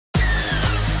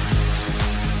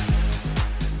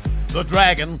The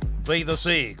Dragon v the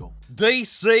Seagull.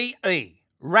 DCE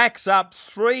racks up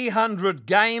 300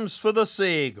 games for the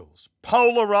Seagulls,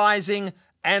 polarising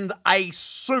and a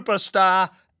superstar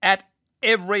at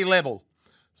every level.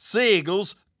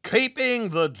 Seagulls keeping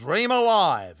the dream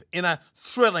alive in a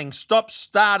thrilling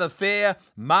stop-start affair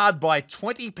marred by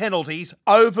 20 penalties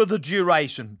over the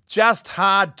duration. Just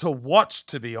hard to watch,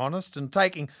 to be honest, and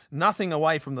taking nothing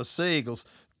away from the Seagulls.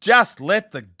 Just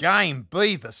let the game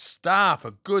be the star,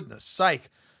 for goodness sake.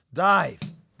 Dave.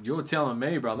 You're telling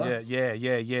me, brother.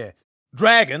 Yeah.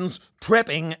 Dragons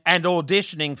prepping and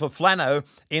auditioning for Flano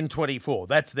in 24.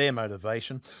 That's their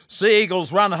motivation.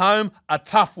 Seagulls run home, a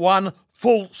tough one,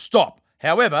 full stop.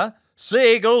 However,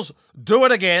 Seagulls do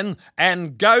it again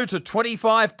and go to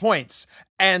 25 points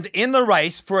and in the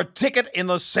race for a ticket in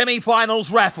the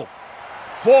semi-finals raffle.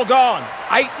 Foregone,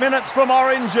 8 minutes from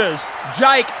Oranges.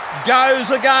 Jake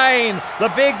goes again.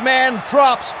 The big man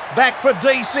props back for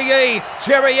DCE.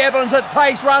 Cherry Evans at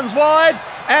pace runs wide.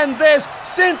 And there's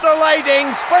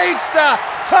scintillating speedster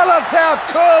Talatau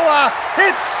Kula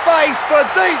hits space for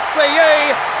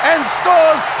DCE and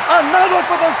scores another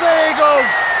for the Seagulls.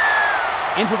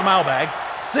 Into the mailbag.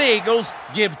 Seagulls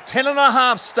give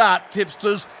 10.5 start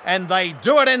tipsters and they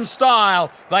do it in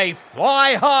style. They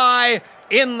fly high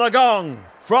in the gong.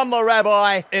 From the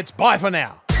Rabbi, it's bye for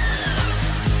now.